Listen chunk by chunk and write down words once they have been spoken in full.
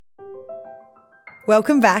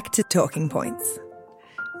Welcome back to Talking Points.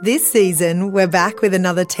 This season, we're back with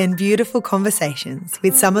another 10 beautiful conversations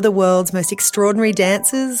with some of the world's most extraordinary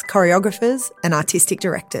dancers, choreographers, and artistic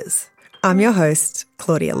directors. I'm your host,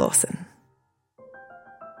 Claudia Lawson.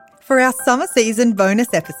 For our summer season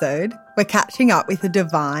bonus episode, we're catching up with the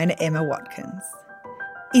divine Emma Watkins.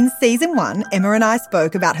 In season 1, Emma and I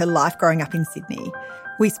spoke about her life growing up in Sydney.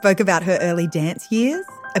 We spoke about her early dance years,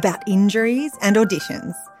 about injuries and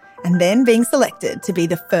auditions, and then being selected to be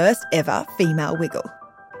the first ever female Wiggle.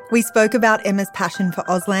 We spoke about Emma's passion for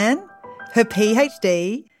Auslan, her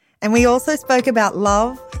PhD, and we also spoke about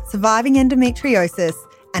love, surviving endometriosis,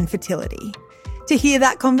 and fertility. To hear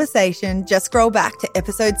that conversation, just scroll back to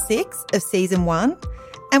episode 6 of season 1,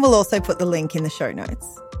 and we'll also put the link in the show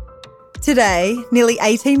notes. Today, nearly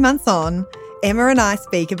 18 months on, Emma and I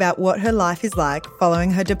speak about what her life is like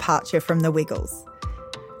following her departure from the Wiggles.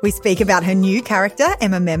 We speak about her new character,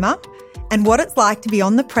 Emma Memma, and what it's like to be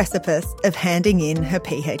on the precipice of handing in her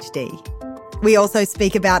PhD. We also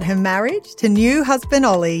speak about her marriage to new husband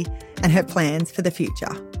Ollie and her plans for the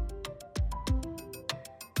future.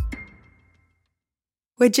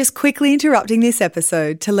 We're just quickly interrupting this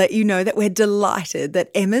episode to let you know that we're delighted that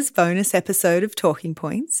Emma's bonus episode of Talking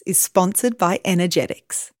Points is sponsored by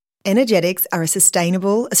Energetics. Energetics are a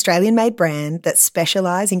sustainable, Australian-made brand that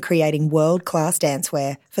specialise in creating world-class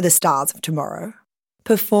dancewear for the stars of tomorrow.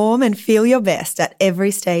 Perform and feel your best at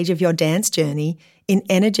every stage of your dance journey in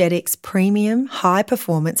Energetics premium,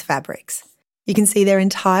 high-performance fabrics. You can see their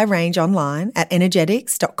entire range online at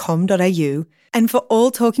energetics.com.au. And for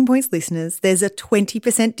all Talking Points listeners, there's a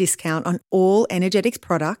 20% discount on all Energetics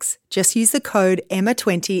products. Just use the code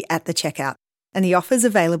EMMA20 at the checkout. And the offer's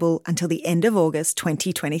available until the end of August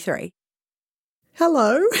 2023.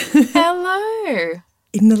 Hello. Hello.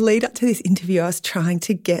 In the lead up to this interview, I was trying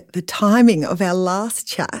to get the timing of our last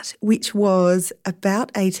chat, which was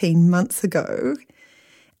about 18 months ago.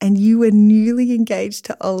 And you were newly engaged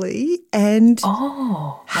to Ollie and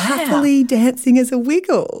happily dancing as a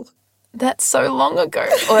Wiggle. That's so long ago.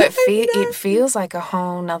 Or it feels like a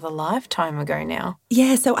whole nother lifetime ago now.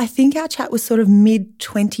 Yeah, so I think our chat was sort of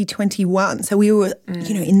mid-2021. So we were,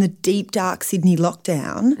 in the deep, dark Sydney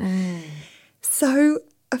lockdown. So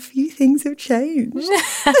a few things have changed.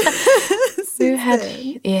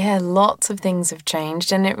 Lots of things have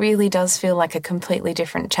changed, and it really does feel like a completely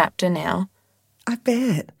different chapter now. I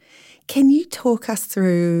bet. Can you talk us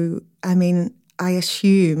through, I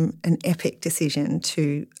assume an epic decision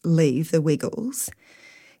to leave the Wiggles.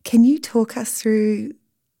 Can you talk us through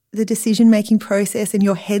the decision-making process and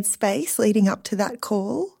your headspace leading up to that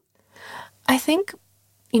call? I think,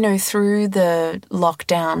 through the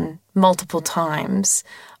lockdown multiple times,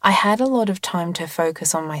 I had a lot of time to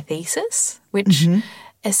focus on my thesis, which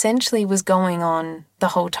essentially was going on the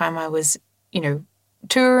whole time I was,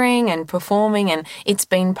 touring and performing, and it's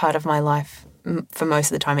been part of my life for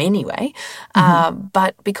most of the time anyway.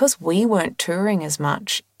 But because we weren't touring as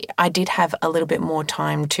much, I did have a little bit more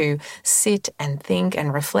time to sit and think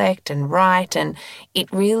and reflect and write, and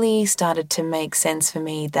it really started to make sense for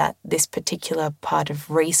me that this particular part of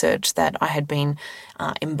research that I had been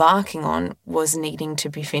embarking on was needing to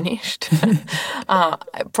be finished.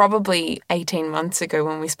 Probably 18 months ago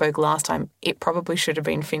when we spoke last time, it probably should have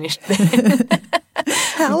been finished then.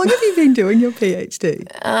 How long have you been doing your PhD?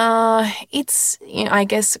 It's, I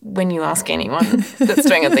guess when you ask anyone that's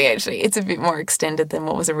doing a PhD, it's a bit more extended than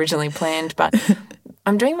what was originally planned. But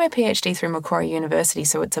I'm doing my PhD through Macquarie University,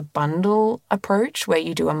 so it's a bundle approach where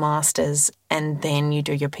you do a master's and then you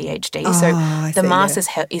do your PhD. The master's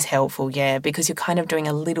is helpful, because you're kind of doing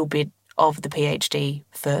a little bit of the PhD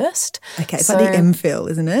first. Okay, it's like the MPhil,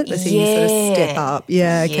 isn't it? So you sort of step up.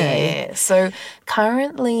 Yeah, okay. Yeah. So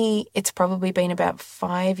currently it's probably been about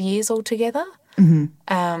 5 years altogether,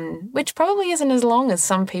 which probably isn't as long as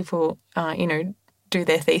some people, do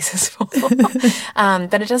their thesis for.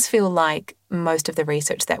 But it does feel like most of the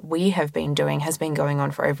research that we have been doing has been going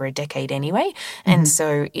on for over a decade anyway. And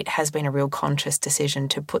so it has been a real conscious decision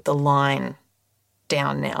to put the line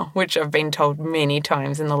down now, which I've been told many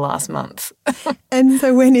times in the last month. And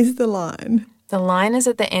so when is the line? The line is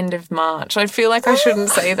at the end of March. I feel like I shouldn't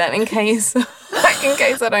say that in case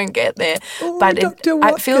I don't get there. But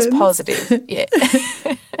it feels positive. Yeah.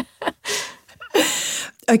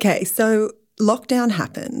 Okay, so lockdown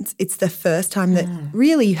happens. It's the first time that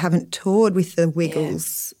really you haven't toured with the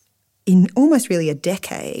Wiggles in almost really a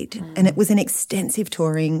decade. And it was an extensive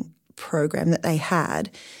touring program that they had.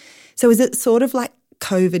 So is it sort of like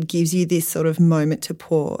COVID gives you this sort of moment to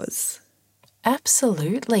pause?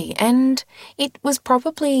 Absolutely. And it was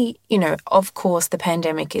probably, of course, the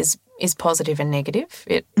pandemic is is positive and negative.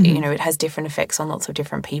 It it has different effects on lots of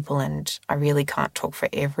different people, and I really can't talk for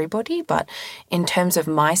everybody. But in terms of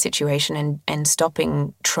my situation and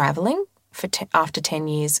stopping traveling for after 10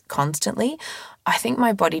 years constantly, I think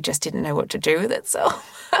my body just didn't know what to do with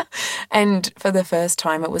itself. And for the first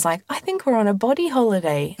time, it was like, I think we're on a body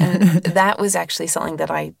holiday. And that was actually something that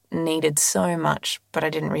I needed so much, but I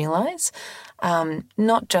didn't realise.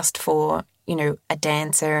 Not just for, a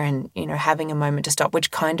dancer and, having a moment to stop,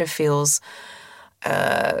 which kind of feels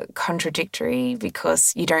contradictory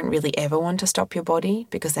because you don't really ever want to stop your body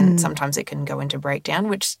because then sometimes it can go into breakdown,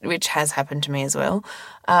 which has happened to me as well.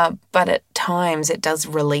 But at times it does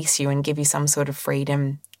release you and give you some sort of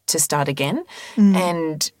freedom to start again.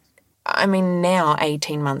 And I mean, now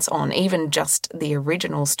 18 months on, even just the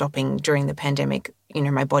original stopping during the pandemic,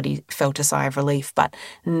 my body felt a sigh of relief. But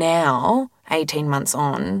now, 18 months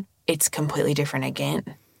on, it's completely different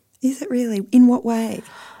again. Is it really? In what way?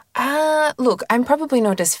 Look, I'm probably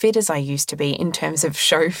not as fit as I used to be in terms of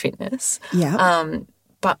show fitness. Yeah.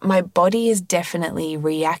 But my body is definitely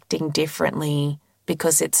reacting differently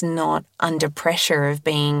because it's not under pressure of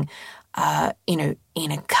being, in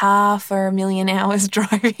a car for a million hours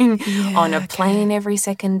driving, on a plane every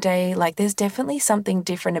second day. Like there's definitely something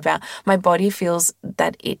different about my body feels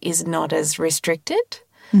that it is not as restricted.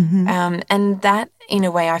 And that, in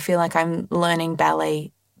a way, I feel like I'm learning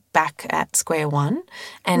ballet back at square one.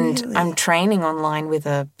 And Really? I'm training online with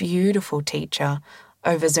a beautiful teacher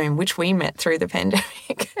over Zoom, which we met through the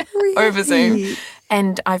pandemic over Zoom.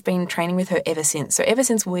 And I've been training with her ever since. So ever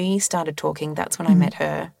since we started talking, that's when I met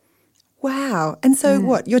her. Wow. And so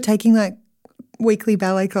what? You're taking like weekly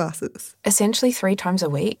ballet classes? Essentially 3 times a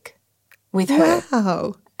week with her.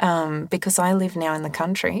 Wow. Because I live now in the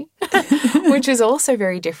country, which is also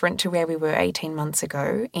very different to where we were 18 months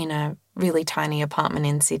ago in a really tiny apartment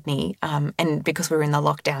in Sydney. And because we were in the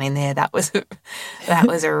lockdown in there, that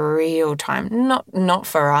was a real time. Not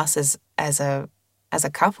for us as a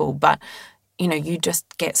couple, but you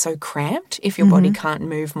just get so cramped if your body can't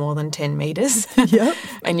move more than 10 metres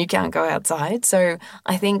and you can't go outside. So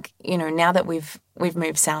I think, now that we've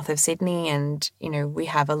moved south of Sydney and, we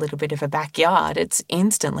have a little bit of a backyard, it's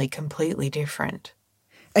instantly completely different.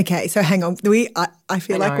 Okay, so hang on. I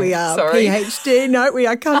feel like we are Sorry. PhD. No, we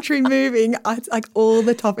are country moving. It's like all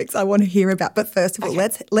the topics I want to hear about. But first of all,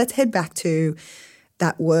 let's head back to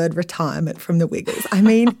that word retirement from the Wiggles. I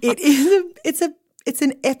mean, it's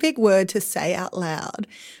an epic word to say out loud.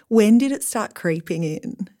 When did it start creeping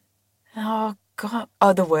in? Oh, God.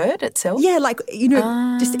 Oh, the word itself? Yeah, like,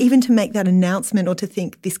 just even to make that announcement or to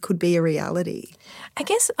think this could be a reality. I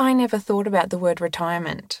guess I never thought about the word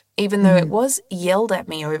retirement, even though it was yelled at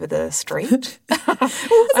me over the street.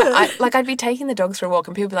 I'd be taking the dogs for a walk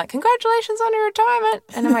and people would be like, congratulations on your retirement.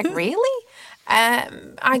 And I'm like, really?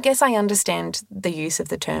 I guess I understand the use of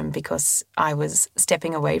the term because I was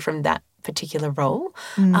stepping away from that particular role.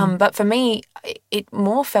 But for me, it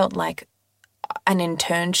more felt like an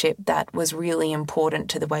internship that was really important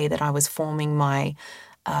to the way that I was forming my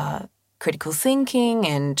critical thinking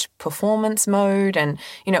and performance mode. And,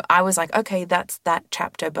 I was like, okay, that's that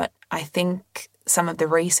chapter. But I think some of the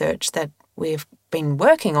research that we've been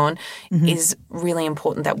working on is really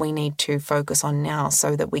important that we need to focus on now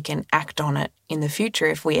so that we can act on it in the future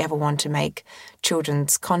if we ever want to make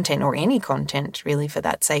children's content or any content really for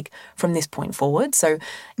that sake from this point forward. So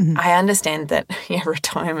I understand that,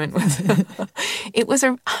 retirement was,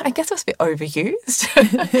 I guess it was a bit overused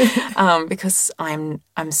because I'm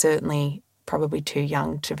certainly probably too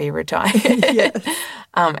young to be retired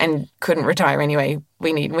and couldn't retire anyway.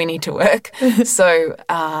 We need to work. So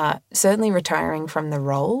certainly retiring from the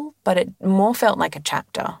role, but it more felt like a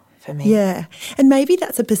chapter for me. Yeah. And maybe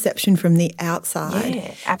that's a perception from the outside.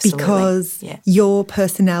 Yeah, absolutely. Because your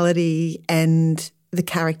personality and the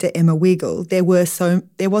character Emma Wiggle, there was so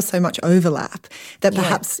much overlap that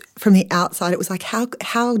perhaps from the outside it was like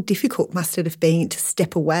how difficult must it have been to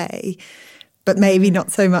step away, but maybe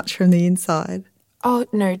not so much from the inside. Oh,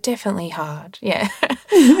 no, definitely hard, yeah.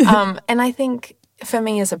 And I think for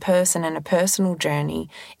me as a person and a personal journey,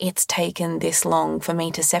 it's taken this long for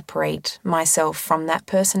me to separate myself from that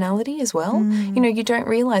personality as well. You don't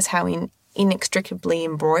realise how inextricably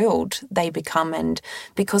embroiled they become, and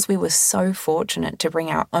because we were so fortunate to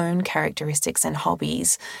bring our own characteristics and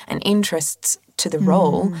hobbies and interests to the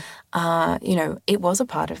role, it was a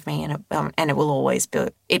part of me, and it will always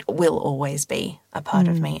be a part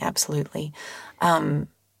of me, absolutely.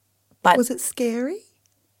 But was it scary?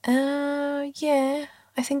 Yeah,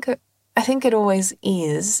 I think it always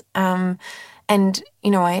is. And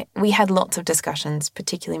we had lots of discussions,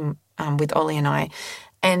 particularly with Ollie and I,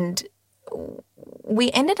 and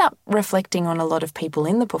we ended up reflecting on a lot of people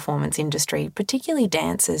in the performance industry, particularly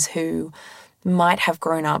dancers who might have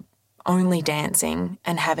grown up only dancing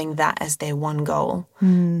and having that as their one goal.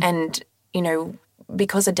 And, you know,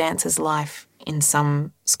 because a dancer's life in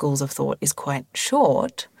some schools of thought is quite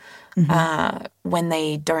short, when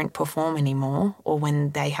they don't perform anymore or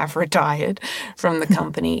when they have retired from the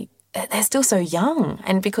company, they're still so young.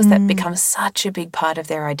 And because that becomes such a big part of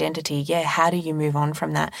their identity, how do you move on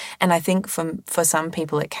from that? And I think for some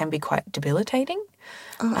people it can be quite debilitating.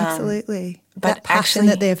 Oh, absolutely. But that passion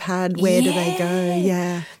that they've had, where do they go?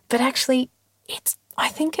 Yeah. But actually, I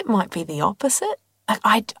think it might be the opposite.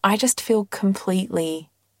 I just feel completely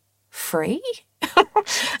free.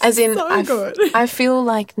 As in, good. I feel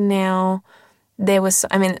like now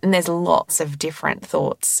and there's lots of different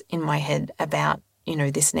thoughts in my head about, you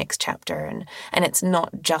know, this next chapter. And it's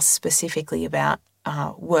not just specifically about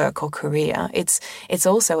work or career. It's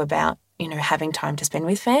also about, you know, having time to spend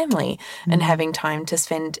with family and having time to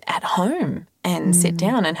spend at home and sit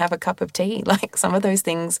down and have a cup of tea. Like some of those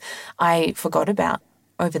things I forgot about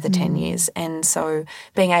over the 10 years. And so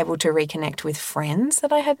being able to reconnect with friends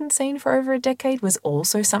that I hadn't seen for over a decade was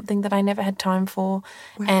also something that I never had time for.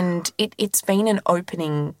 Wow. And it's been an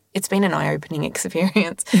eye-opening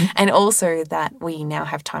experience. And also that we now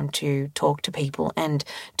have time to talk to people and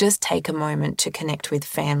just take a moment to connect with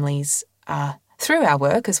families through our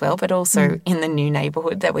work as well, but also in the new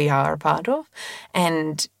neighbourhood that we are a part of,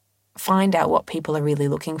 and find out what people are really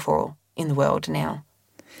looking for in the world now.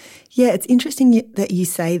 Yeah, it's interesting that you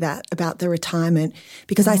say that about the retirement,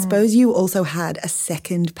 because I suppose you also had a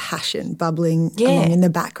second passion bubbling along in the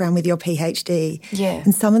background with your PhD. Yeah.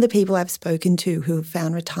 And some of the people I've spoken to who have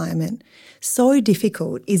found retirement so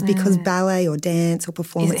difficult is because ballet or dance or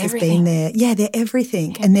performance has been there. Yeah, they're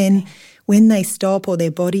everything. And then when they stop or their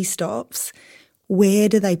body stops, where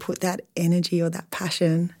do they put that energy or that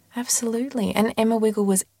passion? Absolutely. And Emma Wiggle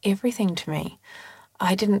was everything to me.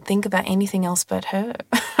 I didn't think about anything else but her.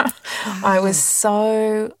 I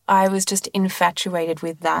was just infatuated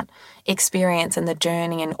with that experience and the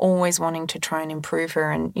journey and always wanting to try and improve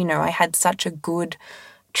her. And, you know, I had such a good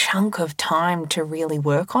chunk of time to really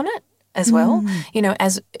work on it as well. You know,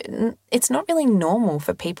 as it's not really normal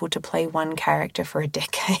for people to play one character for a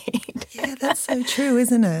decade. Yeah, that's so true,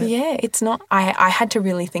 isn't it? Yeah, it's not. I had to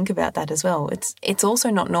really think about that as well. It's also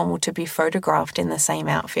not normal to be photographed in the same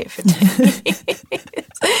outfit for 10 years.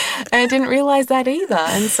 I didn't realise that either.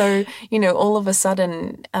 And so, you know, all of a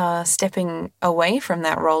sudden stepping away from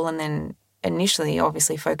that role and then initially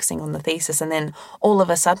obviously focusing on the thesis and then all of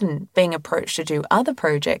a sudden being approached to do other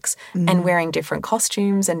projects and wearing different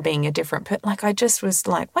costumes and being a different I just was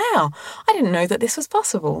like, wow, I didn't know that this was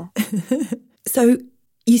possible. So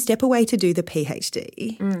you step away to do the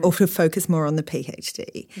PhD or to focus more on the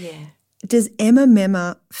PhD. Yeah. Does Emma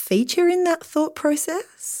Memma feature in that thought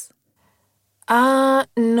process?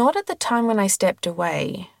 Not at the time when I stepped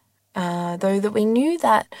away, though that we knew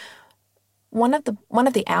that one of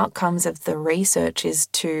the outcomes of the research is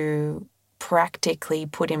to practically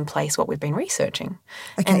put in place what we've been researching.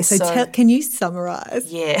 Okay, so can you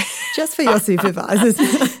summarise? Yeah. Just for your supervisor's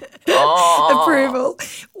approval.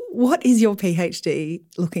 What is your PhD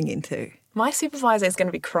looking into? My supervisor is going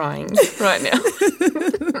to be crying right now.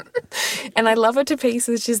 And I love her to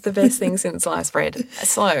pieces. She's the best thing since sliced bread.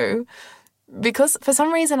 So, because for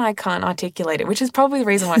some reason I can't articulate it, which is probably the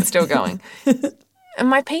reason why it's still going.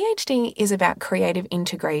 My PhD is about creative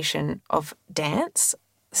integration of dance,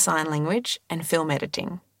 sign language, and film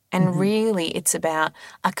editing. And really it's about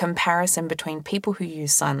a comparison between people who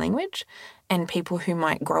use sign language and people who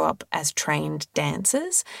might grow up as trained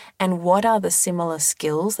dancers, and what are the similar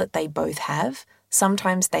skills that they both have.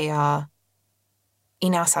 Sometimes they are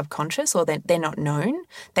in our subconscious or they're not known.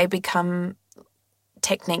 They become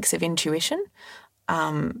techniques of intuition,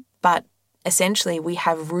 but essentially we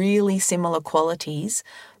have really similar qualities,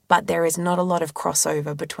 but there is not a lot of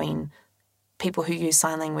crossover between people who use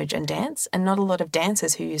sign language and dance, and not a lot of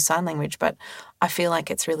dancers who use sign language. But I feel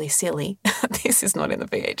like it's really silly. This is not in the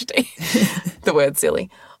PhD, the word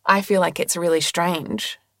silly. I feel like it's really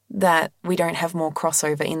strange that we don't have more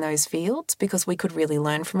crossover in those fields, because we could really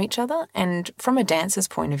learn from each other. And from a dancer's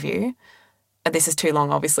point of view, this is too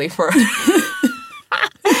long obviously for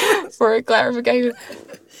for a clarification.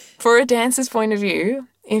 For a dancer's point of view,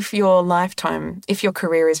 if your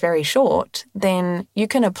career is very short, then you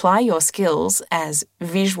can apply your skills as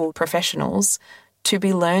visual professionals to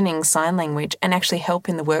be learning sign language and actually help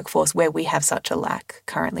in the workforce where we have such a lack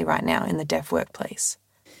currently right now in the deaf workplace.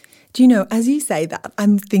 Do you know, as you say that,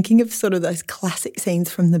 I'm thinking of sort of those classic scenes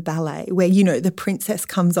from the ballet where, you know, the princess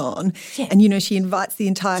comes on and, you know, she invites the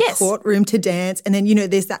entire courtroom to dance, and then, you know,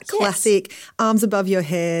 there's that classic arms above your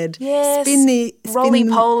head, spin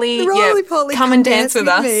roly-poly, come and dance with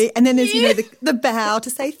us. Me. And then there's, you know, the bow to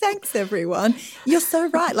say thanks, everyone. You're so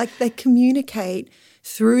right. Like, they communicate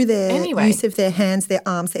through their use of their hands, their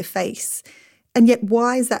arms, their face. And yet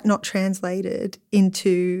why is that not translated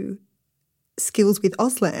into skills with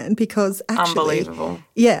Auslan? Because actually, unbelievable.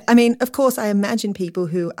 Yeah, I mean, of course, I imagine people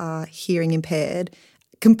who are hearing impaired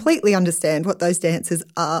completely understand what those dancers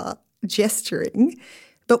are gesturing,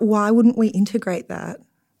 but why wouldn't we integrate that?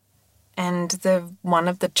 And one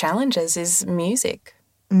of the challenges is music.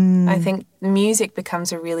 I think music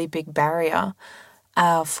becomes a really big barrier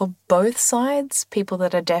for both sides, people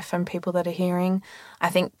that are deaf and people that are hearing. I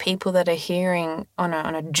think people that are hearing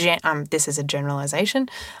this is a generalisation,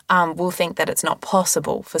 will think that it's not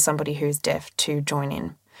possible for somebody who's deaf to join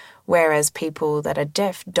in, whereas people that are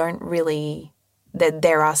deaf don't really.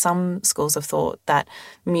 There are some schools of thought that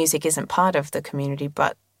music isn't part of the community,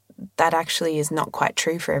 but that actually is not quite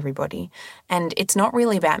true for everybody. And it's not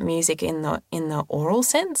really about music in the oral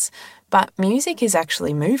sense, but music is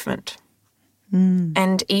actually movement.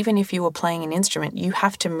 And even if you were playing an instrument, you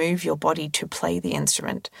have to move your body to play the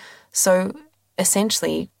instrument. So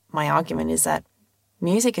essentially, my argument is that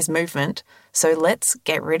music is movement, so let's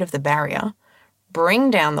get rid of the barrier,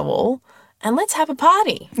 bring down the wall, and let's have a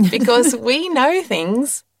party, because we know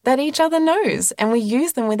things that each other knows and we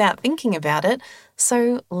use them without thinking about it.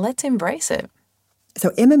 So let's embrace it.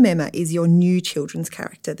 So Emma Memma is your new children's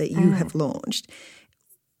character that you have launched.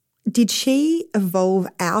 Did she evolve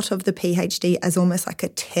out of the PhD as almost like a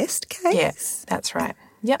test case? Yes, that's right.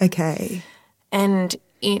 Yep. Okay. And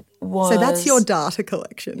it was... So that's your data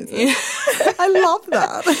collection, isn't it? I love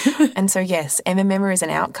that. And so, yes, Emma Memma is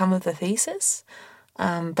an outcome of the thesis,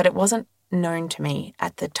 but it wasn't known to me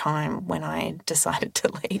at the time when I decided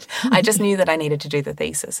to leave. I just knew that I needed to do the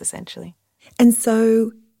thesis, essentially. And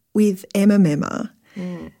so with Emma Memma,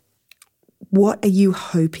 what are you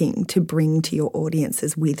hoping to bring to your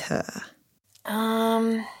audiences with her?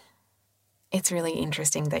 It's really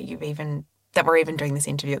interesting that we're even doing this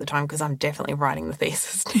interview at the time, because I'm definitely writing the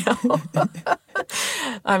thesis now.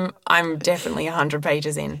 I'm definitely 100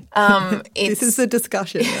 pages in. This is a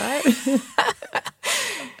discussion, right?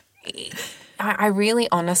 I really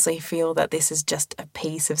honestly feel that this is just a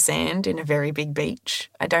piece of sand in a very big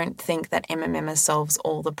beach. I don't think that Emma Memma solves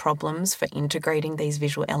all the problems for integrating these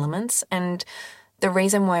visual elements. And the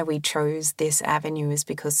reason why we chose this avenue is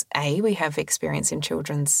because A, we have experience in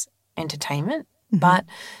children's entertainment, but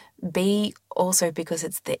B, also because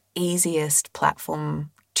it's the easiest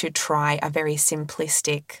platform to try a very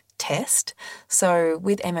simplistic test. So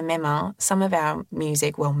with Emma Memma, some of our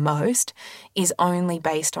music, well, most, is only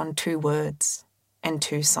based on 2 words and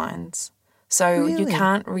 2 signs. So you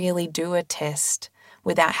can't really do a test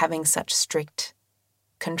without having such strict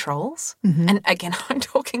controls. And again, I'm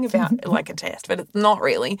talking about like a test, but it's not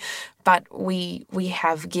really. But we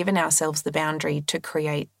have given ourselves the boundary to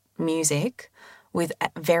create music with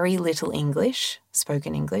very little English,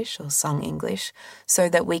 spoken English or sung English, so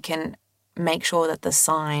that we can make sure that the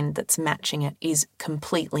sign that's matching it is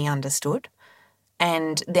completely understood.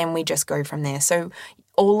 And then we just go from there. So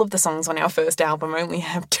all of the songs on our first album only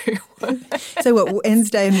have 2 words. So what,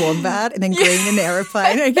 Wednesday and Wombat, and then Green and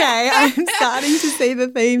Aeroplane. Okay, I'm starting to see the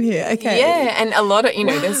theme here. Okay. Yeah, and a lot of,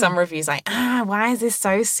 there's some reviews like, why is this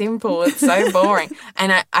so simple? It's so boring.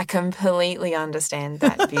 And I completely understand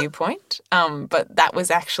that viewpoint, but that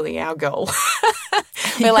was actually our goal.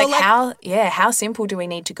 We're like, how simple do we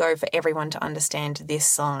need to go for everyone to understand this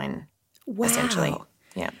sign, essentially?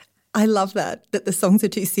 Yeah. I love that the songs are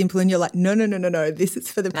too simple and you're like, no, this is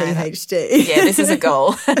for the PhD. Yeah, this is a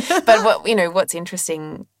goal. But what's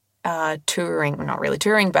interesting, touring, well, not really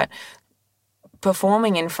touring, but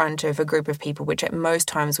performing in front of a group of people, which at most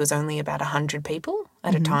times was only about 100 people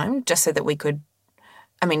at a time, just so that we could,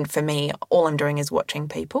 for me, all I'm doing is watching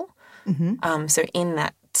people. So in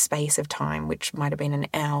that space of time, which might have been an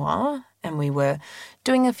hour, and we were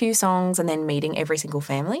doing a few songs and then meeting every single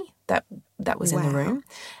family that was in the room.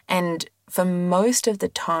 And for most of the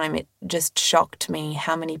time, it just shocked me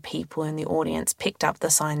how many people in the audience picked up the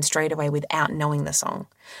sign straight away without knowing the song.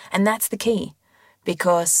 And that's the key,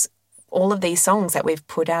 because all of these songs that we've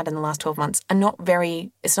put out in the last 12 months are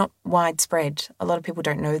it's not widespread. A lot of people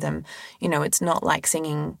don't know them. It's not like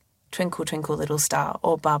singing Twinkle, Twinkle, Little Star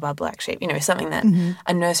or Baa Baa Black Sheep, you know, something that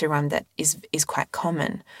a nursery rhyme that is quite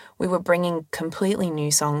common. We were bringing completely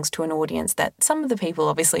new songs to an audience that some of the people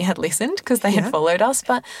obviously had listened because they had followed us,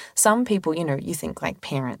 but some people, you know, you think like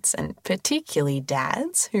parents and particularly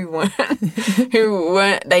dads who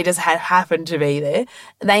weren't, they just had happened to be there.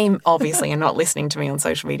 They obviously are not listening to me on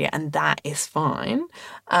social media, and that is fine.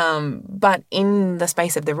 But in the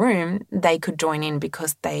space of the room, they could join in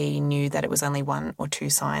because they knew that it was only 1 or 2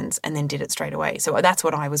 signs and then did it straight away. So that's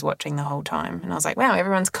what I was watching the whole time. And I was like, wow,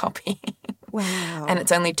 everyone's copying. Wow. And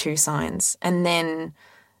it's only 2 signs. And then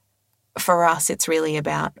for us, it's really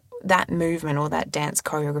about that movement or that dance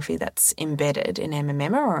choreography that's embedded in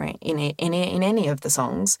MMM or in any of the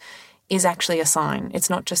songs is actually a sign. It's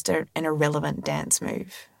not just an irrelevant dance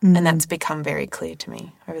move. And that's become very clear to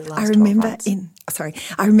me over the last 12 months.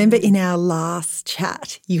 I remember in our last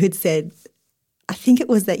chat you had said, I think it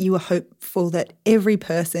was that you were hopeful that every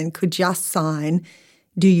person could just sign,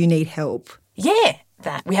 "Do you need help?" Yeah,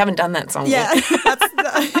 that. We haven't done that song yet. That's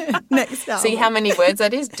the next album. See how many words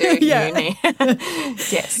that is? Do you need?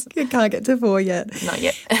 Yes. You can't get to 4 yet. Not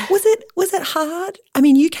yet. Was it hard? I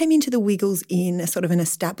mean, you came into the Wiggles in a sort of an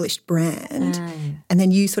established brand and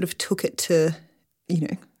then you sort of took it to, you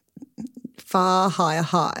know, far higher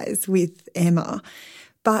highs with Emma.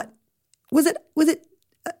 But was it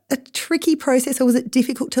a tricky process, or was it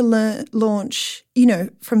difficult to launch, you know,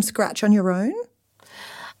 from scratch on your own?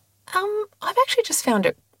 I've actually just found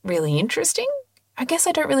it really interesting. I guess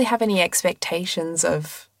I don't really have any expectations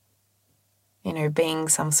of, you know, being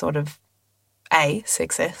some sort of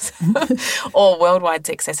success or worldwide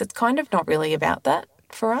success. It's kind of not really about that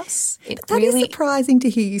for us. That is surprising to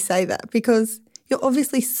hear you say that, because you're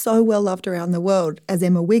obviously so well loved around the world as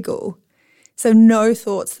Emma Wiggle. So no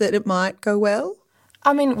thoughts that it might go well?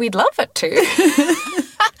 I mean, we'd love it to.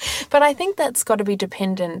 But I think that's got to be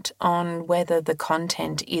dependent on whether the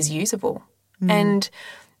content is usable. And,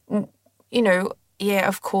 you know, yeah,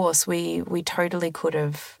 of course, we totally could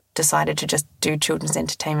have decided to just do children's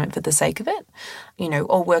entertainment for the sake of it, you know,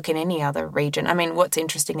 or work in any other region. I mean, what's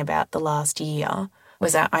interesting about the last year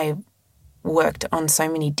was that I worked on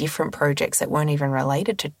so many different projects that weren't even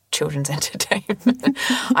related to children's entertainment.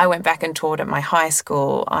 I went back and taught at my high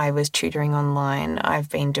school. I was tutoring online. I've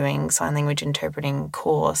been doing sign language interpreting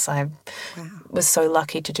course. I was so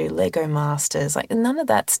lucky to do Lego Masters. Like, none of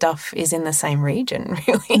that stuff is in the same region,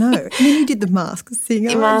 really. No. And then you did the Mask Singer.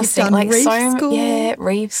 You've done like Reef School. Yeah,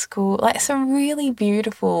 Reef School. Like some really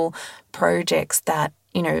beautiful projects that,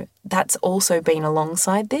 you know, that's also been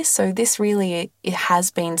alongside this. So this really, it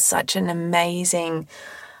has been such an amazing,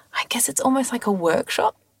 I guess it's almost like a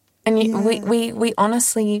workshop. And we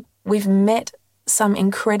honestly, we've met some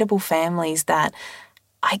incredible families that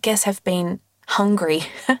I guess have been hungry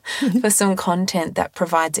for some content that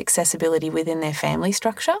provides accessibility within their family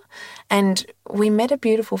structure. And we met a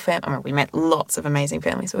beautiful family. I mean, we met lots of amazing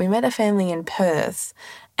families, but we met a family in Perth,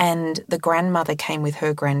 and the grandmother came with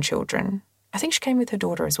her grandchildren. I think she came with her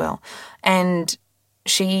daughter as well. And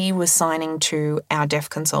she was signing to our deaf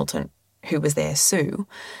consultant who was there, Sue.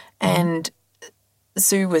 And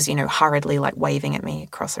Sue was, you know, hurriedly like waving at me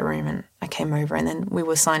across the room, and I came over and then we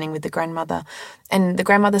were signing with the grandmother. And the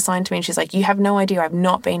grandmother signed to me and she's like, "You have no idea, I've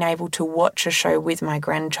not been able to watch a show with my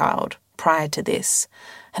grandchild prior to this."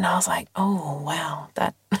 And I was like, oh, wow,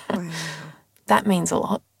 that means a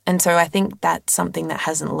lot. And so I think that's something that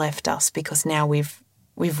hasn't left us, because now we've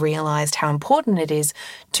realised how important it is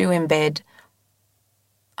to embed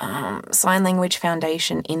sign language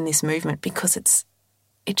foundation in this movement, because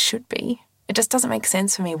it should be. It just doesn't make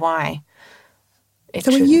sense for me why it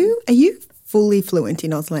So shouldn't. are you fully fluent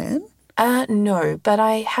in Auslan? No, but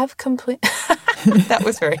I have that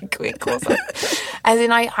was very quick, wasn't it? As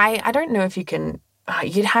in, I don't know if you can.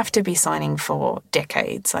 You'd have to be signing for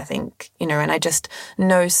decades, I think, you know, and I just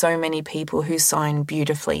know so many people who sign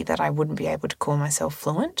beautifully that I wouldn't be able to call myself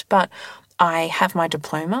fluent. But I have my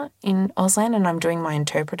diploma in Auslan and I'm doing my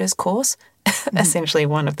interpreter's course. Essentially,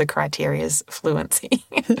 one of the criteria is fluency.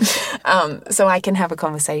 So I can have a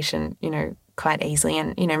conversation, you know, quite easily.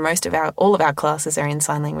 And, you know, all of our classes are in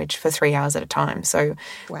sign language for 3 hours at a time. So,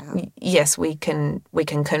 yes, we can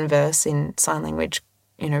converse in sign language,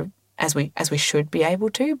 you know, as we should be able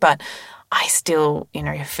to, but I still, you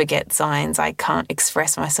know, forget signs. I can't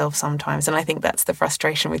express myself sometimes, and I think that's the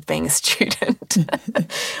frustration with being a student.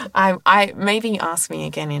 I maybe ask me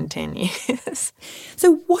again in 10 years.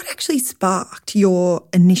 So what actually sparked your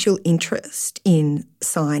initial interest in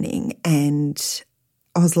signing and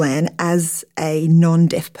Auslan as a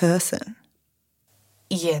non-deaf person?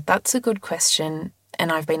 Yeah, that's a good question,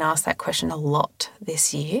 and I've been asked that question a lot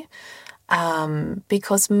this year.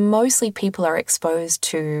 because mostly people are exposed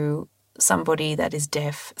to somebody that is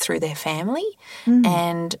deaf through their family,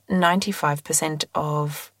 and 95%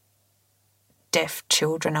 of deaf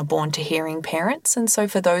children are born to hearing parents. And so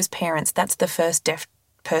for those parents, that's the first deaf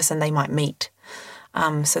person they might meet.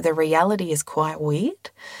 So the reality is quite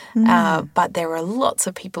weird, but there are lots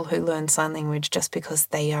of people who learn sign language just because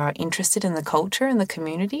they are interested in the culture and the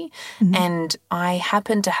community. And I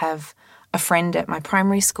happen to have a friend at my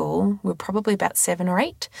primary school, we're probably about 7 or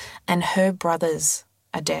 8, and her brothers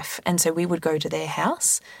are deaf. And so we would go to their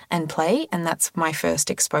house and play, and that's my first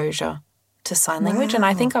exposure to sign language. And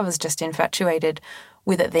I think I was just infatuated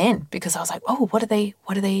with it then because I was like, oh, what are they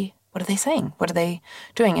saying? What are they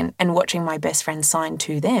doing? And watching my best friend sign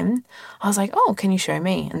to them, I was like, oh, can you show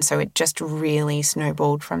me? And so it just really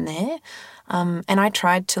snowballed from there. And I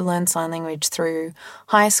tried to learn sign language through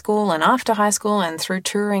high school and after high school and through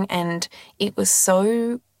touring, and it was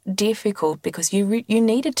so difficult because you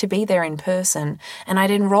needed to be there in person, and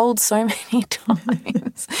I'd enrolled so many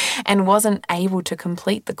times and wasn't able to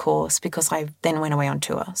complete the course because I then went away on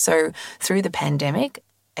tour. So through the pandemic,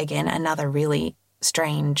 again, another really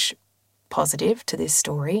strange positive to this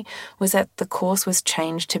story was that the course was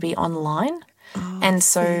changed to be online. And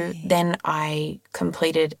so then I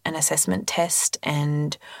completed an assessment test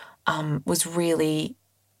and was really,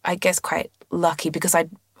 I guess, quite lucky because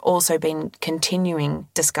I'd also been continuing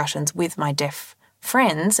discussions with my deaf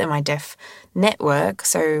friends and my deaf network,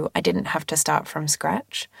 so I didn't have to start from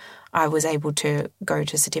scratch. I was able to go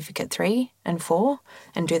to Certificate 3 and 4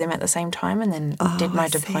 and do them at the same time, and then did my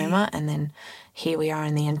diploma, and then here we are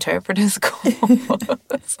in the interpreter's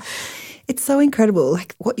course. It's so incredible,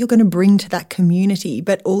 like what you're going to bring to that community,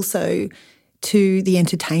 but also to the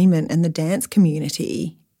entertainment and the dance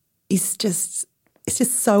community is just, it's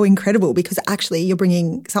just so incredible because actually you're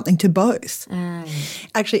bringing something to both.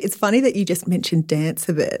 Actually, it's funny that you just mentioned dance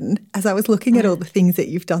a bit. As I was looking at all the things that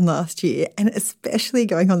you've done last year, and especially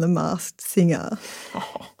going on The Masked Singer,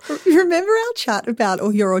 remember our chat about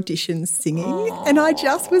all your auditions singing? And I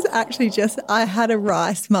just was actually I had a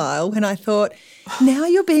wry smile when I thought, now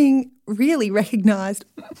you're being really recognised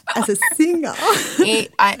as a singer.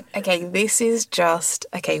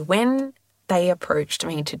 When they approached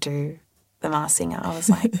me to do The Masked Singer, I was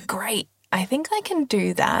like, great, I think I can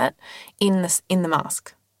do that in the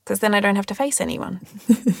mask because then I don't have to face anyone.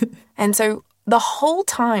 And so the whole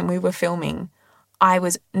time we were filming, I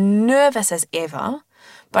was nervous as ever,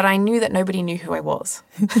 but I knew that nobody knew who I was.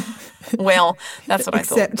 Well, that's what I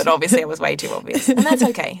thought, but obviously I was way too obvious. And that's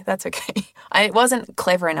okay. That's okay. I wasn't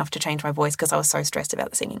clever enough to change my voice because I was so stressed about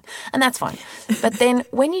the singing, and that's fine. But then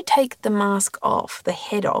when you take the mask off, the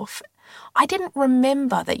head off, I didn't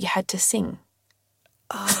remember that you had to sing.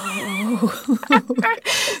 Oh.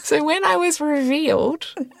 So when I was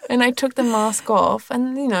revealed and I took the mask off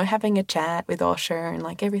and, having a chat with Osher and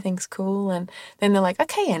like everything's cool, and then they're like,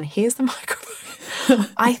 okay, and here's the microphone.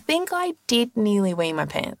 I think I did nearly wee my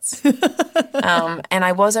pants. And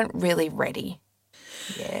I wasn't really ready.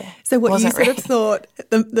 Yeah. So what you sort of thought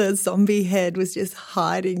the zombie head was just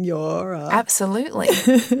hiding your... Absolutely.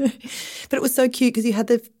 But it was so cute because you had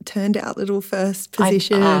the turned out little first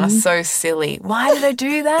position. So silly. Why did I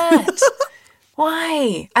do that?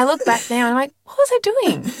 Why? I look back now and I'm like, what was I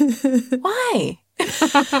doing? Why?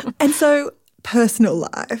 And so personal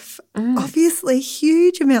life, obviously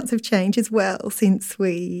huge amounts of change as well since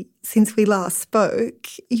we last spoke.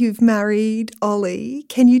 You've married Ollie.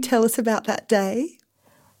 Can you tell us about that day?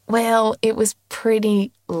 Well, it was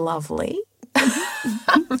pretty lovely.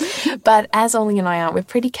 But as Ollie and I are, we're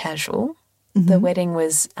pretty casual. The wedding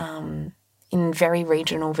was in very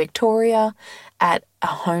regional Victoria at a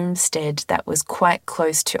homestead that was quite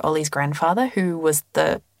close to Ollie's grandfather, who was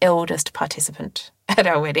the eldest participant at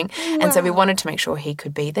our wedding. Wow. And so we wanted to make sure he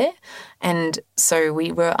could be there. And so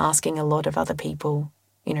we were asking a lot of other people,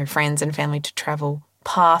 friends and family, to travel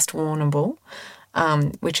past Warrnambool,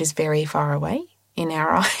 which is very far away in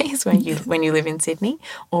our eyes when you live in Sydney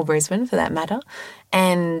or Brisbane for that matter.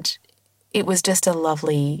 And it was just a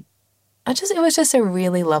lovely, it was just a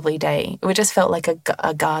really lovely day. It just felt like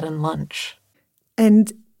a garden lunch.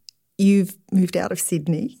 And you've moved out of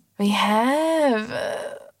Sydney? We have.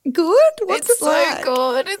 Good? What's it like? It's so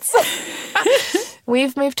good. It's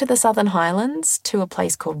We've moved to the Southern Highlands to a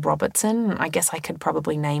place called Robertson. I guess I could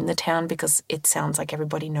probably name the town because it sounds like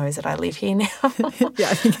everybody knows that I live here now. Yeah,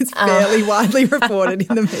 I think it's fairly widely reported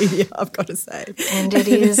in the media, I've got to say. And it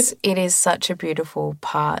is such a beautiful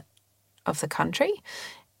part of the country.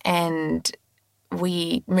 And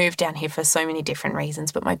we moved down here for so many different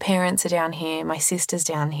reasons, but my parents are down here, my sister's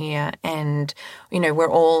down here, and,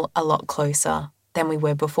 we're all a lot closer than we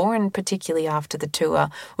were before, and particularly after the tour,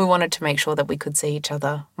 we wanted to make sure that we could see each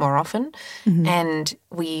other more often. And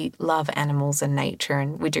we love animals and nature,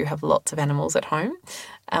 and we do have lots of animals at home.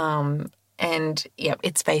 And, yeah,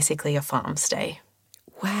 it's basically a farm stay.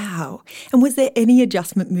 Wow. And was there any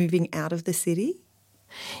adjustment moving out of the city?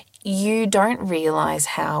 You don't realise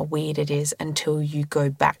how weird it is until you go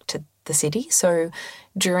back to the city. So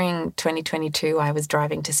during 2022, I was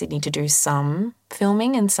driving to Sydney to do some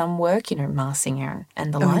filming and some work, Mars Singer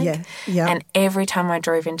and the like. Yeah. And every time I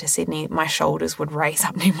drove into Sydney, my shoulders would race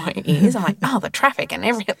up near my ears. I'm like, the traffic and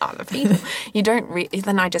every other people.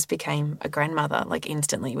 Then I just became a grandmother, like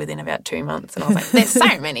instantly within about 2 months. And I was like, there's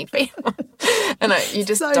so many people. And you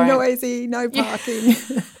just so don't. noisy, no parking.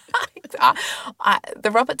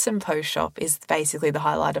 The Robertson Post shop is basically the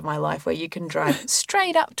highlight of my life, where you can drive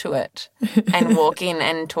straight up to it and walk in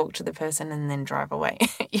and talk to the person and then drive away.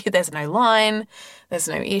 There's no line, there's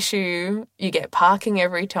no issue. You get parking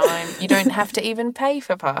every time. You don't have to even pay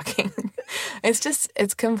for parking.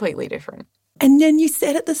 It's completely different. And then you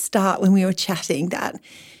said at the start when we were chatting that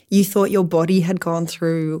you thought your body had gone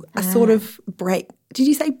through a sort of break. Did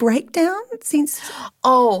you say breakdown since?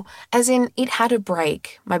 Oh, as in it had a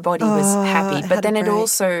break. My body was happy. But then it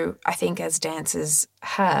also, I think as dancers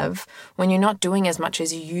have, when you're not doing as much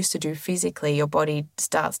as you used to do physically, your body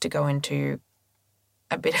starts to go into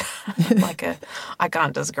a bit like I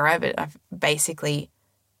can't describe it. I've basically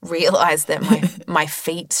realised that my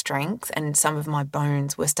feet strength and some of my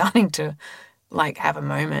bones were starting to like have a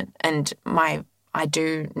moment. And I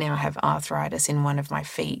do now have arthritis in one of my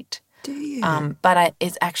feet. Do you? But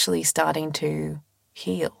it's actually starting to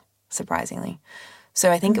heal, surprisingly.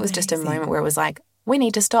 So I think it was just a moment where it was like, we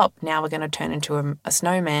need to stop. Now we're going to turn into a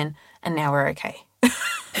snowman, and now we're okay.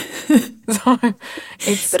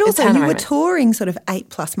 But also you were touring sort of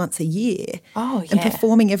 8+ months a year. Oh, yeah. And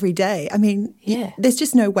performing every day. I mean, yeah. There's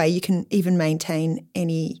just no way you can even maintain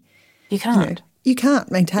any. You can't. You can't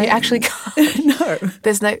maintain. You actually can't. No.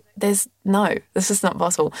 This is not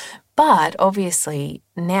possible. But obviously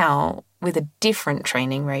now with a different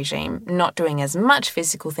training regime, not doing as much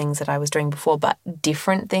physical things that I was doing before, but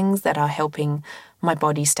different things that are helping my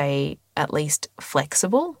body stay at least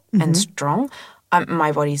flexible and strong.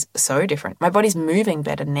 My body's so different. My body's moving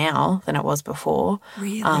better now than it was before.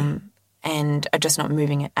 Really? And I'm just not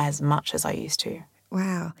moving it as much as I used to.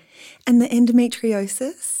 Wow. And the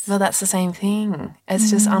endometriosis? Well, that's the same thing. It's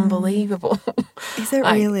just unbelievable. Is it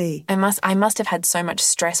really? I must have had so much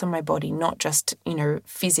stress on my body, not just,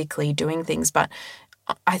 physically doing things, but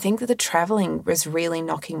I think that the travelling was really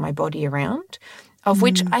knocking my body around, of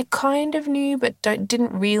which I kind of knew but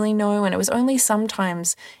didn't really know. And it was only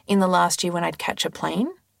sometimes in the last year when I'd catch a plane,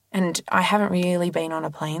 and I haven't really been on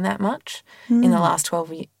a plane that much in the last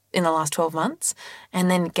 12 months,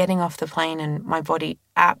 and then getting off the plane and my body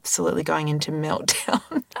absolutely going into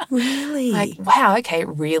meltdown. Really? Like, wow, okay, it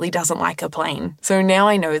really doesn't like a plane. So now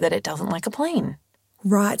I know that it doesn't like a plane.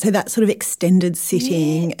 Right, so that sort of extended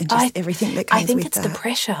sitting and just everything that comes with that. I think it's the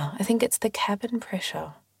pressure. I think it's the cabin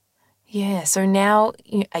pressure. Yeah, so now,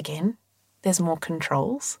 again, there's more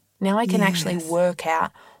controls. Now I can actually work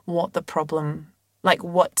out what the problem, like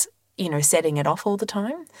what's, setting it off all the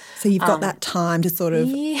time. So you've got that time to sort of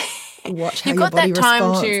watch how You've your got body that time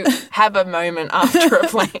responds. to have a moment after a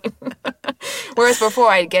plane. Whereas before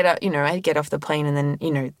I'd get off the plane and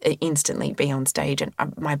then, instantly be on stage and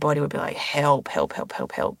my body would be like, help, help, help,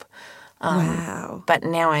 help, help. Wow. But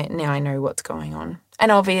now I know what's going on.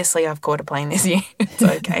 And obviously I've caught a plane this year. It's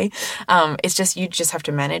okay. It's just you just have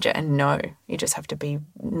to manage it and know. You just have to be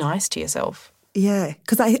nice to yourself. Yeah,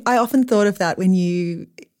 because I often thought of that when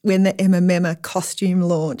the Emma Memma costume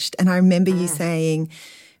launched, and I remember you saying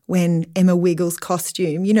when Emma Wiggles'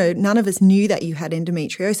 costume, none of us knew that you had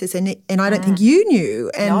endometriosis, and I don't think you knew.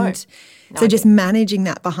 And so just managing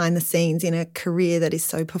that behind the scenes in a career that is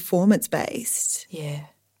so performance-based. Yeah.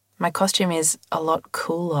 My costume is a lot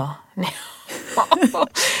cooler now.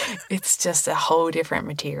 It's just a whole different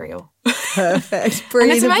material. Perfect. And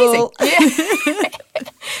Breathable. it's amazing.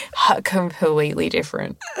 Yeah. Completely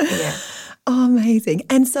different. Yeah. Oh, amazing.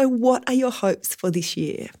 And so what are your hopes for this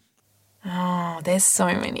year? Oh, there's so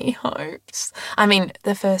many hopes. I mean,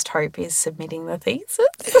 the first hope is submitting the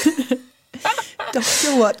thesis.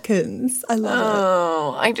 Dr. Watkins, I love it.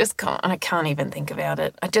 Oh, I can't even think about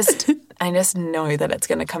it. I just know that it's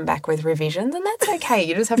going to come back with revisions, and that's okay.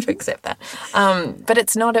 You just have to accept that. But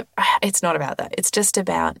it's not about that. It's just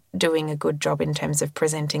about doing a good job in terms of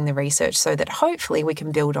presenting the research so that hopefully we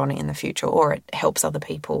can build on it in the future, or it helps other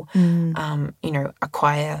people,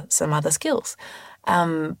 acquire some other skills.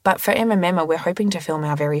 But for Emma Mema, we're hoping to film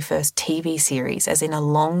our very first TV series, as in a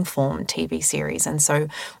long-form TV series. And so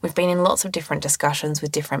we've been in lots of different discussions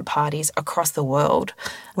with different parties across the world.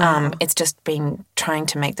 Wow. It's just been trying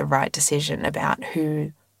to make the right decision about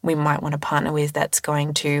who we might want to partner with that's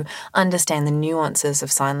going to understand the nuances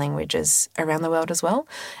of sign languages around the world as well.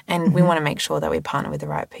 And we want to make sure that we partner with the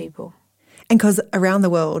right people. And because around the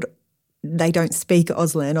world, they don't speak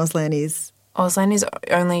Auslan. Auslan is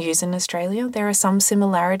only used in Australia. There are some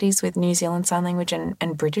similarities with New Zealand Sign Language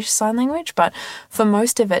and British Sign Language, but for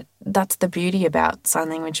most of it, that's the beauty about sign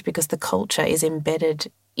language, because the culture is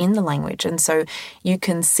embedded in the language. And so you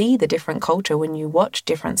can see the different culture when you watch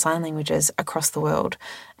different sign languages across the world.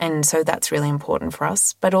 And so that's really important for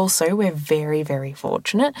us. But also we're very, very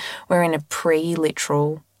fortunate. We're in a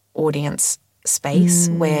pre-literal audience space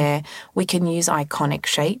where we can use iconic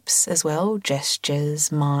shapes as well,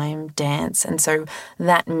 gestures, mime, dance. And so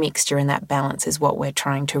that mixture and that balance is what we're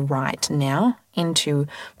trying to write now into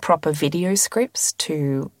proper video scripts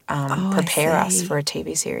to prepare us for a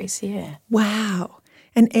TV series. Yeah. Wow.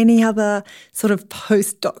 And any other sort of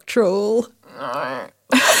postdoctoral?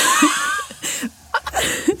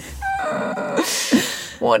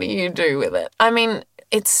 What do you do with it? I mean,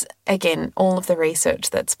 it's, again, all of the research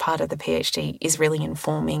that's part of the PhD is really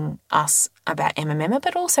informing us about Emma Mema,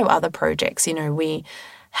 but also other projects. You know, we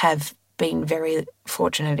have been very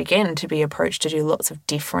fortunate, again, to be approached to do lots of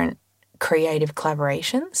different creative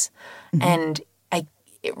collaborations. And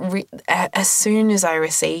as soon as I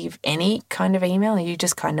receive any kind of email, you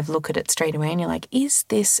just kind of look at it straight away and you're like, is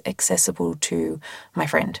this accessible to my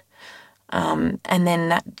friend? And then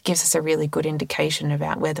that gives us a really good indication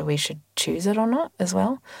about whether we should choose it or not as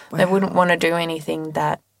well. Wow. I wouldn't want to do anything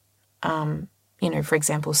that, for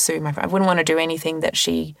example, Sue, my friend, I wouldn't want to do anything that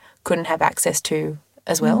she couldn't have access to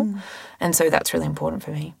as well. And so that's really important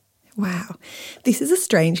for me. Wow. This is a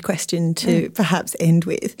strange question to perhaps end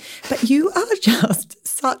with, but you are just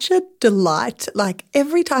such a delight. Like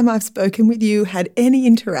every time I've spoken with you, had any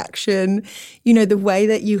interaction, you know, the way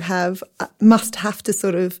that you must have to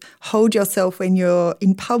sort of hold yourself when you're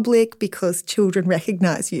in public because children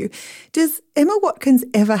recognise you. Does Emma Watkins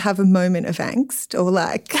ever have a moment of angst or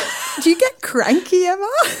do you get cranky, Emma?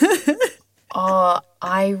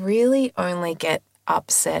 I really only get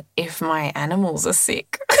upset if my animals are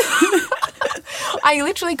sick. I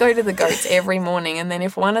literally go to the goats every morning, and then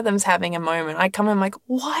if one of them's having a moment, I come and I'm like,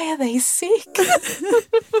 why are they sick?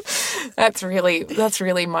 That's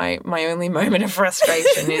really my only moment of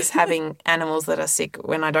frustration, is having animals that are sick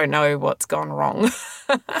when I don't know what's gone wrong.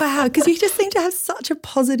 Wow, because you just seem to have such a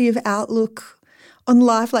positive outlook on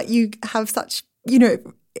life. Like you have such,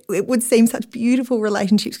 it would seem such beautiful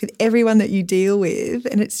relationships with everyone that you deal with,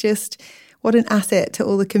 and it's just what an asset to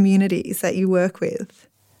all the communities that you work with.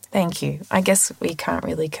 Thank you. I guess we can't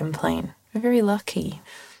really complain. We're very lucky.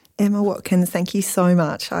 Emma Watkins, thank you so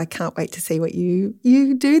much. I can't wait to see what you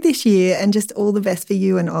do this year, and just all the best for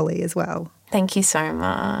you and Ollie as well. Thank you so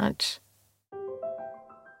much.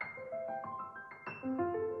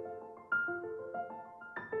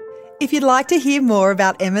 If you'd like to hear more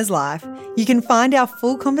about Emma's life, you can find our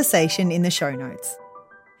full conversation in the show notes.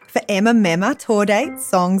 For Emma Mema tour dates,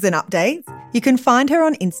 songs and updates, you can find her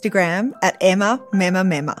on Instagram at Emma Mema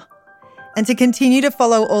Mema. And to continue to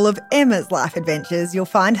follow all of Emma's life adventures, you'll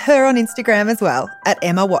find her on Instagram as well at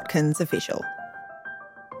Emma Watkins Official.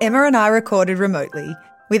 Emma and I recorded remotely,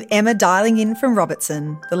 with Emma dialing in from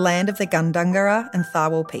Robertson, the land of the Gundungurra and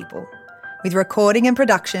Tharwal people, with recording and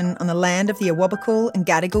production on the land of the Awabakal and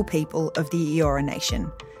Gadigal people of the Eora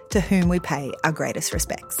Nation, to whom we pay our greatest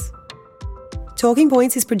respects. Talking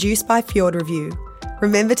Points is produced by Fjord Review.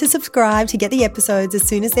 Remember to subscribe to get the episodes as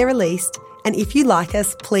soon as they're released, and if you like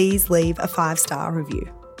us, please leave a 5-star review.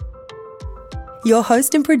 Your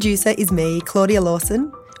host and producer is me, Claudia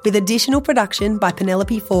Lawson, with additional production by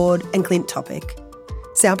Penelope Ford and Clint Topic.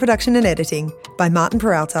 Sound production and editing by Martin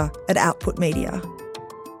Peralta at Output Media.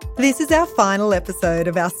 This is our final episode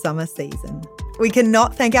of our summer season. We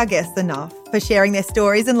cannot thank our guests enough for sharing their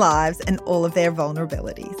stories and lives and all of their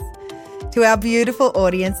vulnerabilities. To our beautiful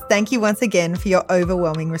audience, thank you once again for your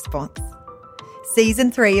overwhelming response. Season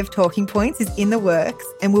 3 of Talking Points is in the works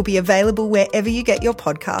and will be available wherever you get your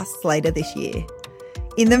podcasts later this year.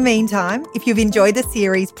 In the meantime, if you've enjoyed the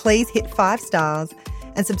series, please hit 5 stars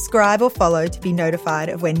and subscribe or follow to be notified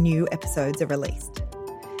of when new episodes are released.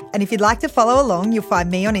 And if you'd like to follow along, you'll find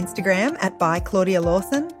me on Instagram at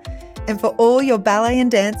 @byClaudiaLawson. And for all your ballet and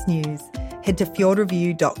dance news, head to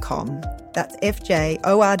fjordreview.com. That's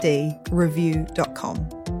FJORD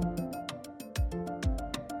review.com.